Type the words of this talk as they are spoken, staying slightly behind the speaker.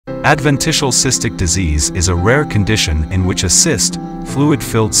Adventitial cystic disease is a rare condition in which a cyst,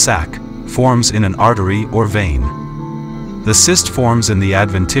 fluid-filled sac, forms in an artery or vein. The cyst forms in the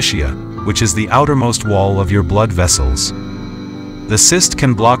adventitia, which is the outermost wall of your blood vessels. The cyst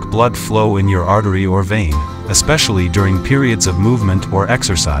can block blood flow in your artery or vein, especially during periods of movement or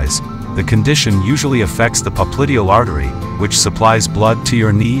exercise. The condition usually affects the popliteal artery, which supplies blood to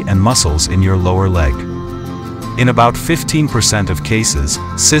your knee and muscles in your lower leg. In about 15% of cases,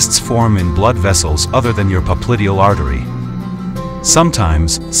 cysts form in blood vessels other than your popliteal artery.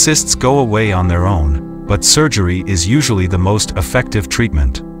 Sometimes, cysts go away on their own, but surgery is usually the most effective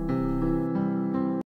treatment.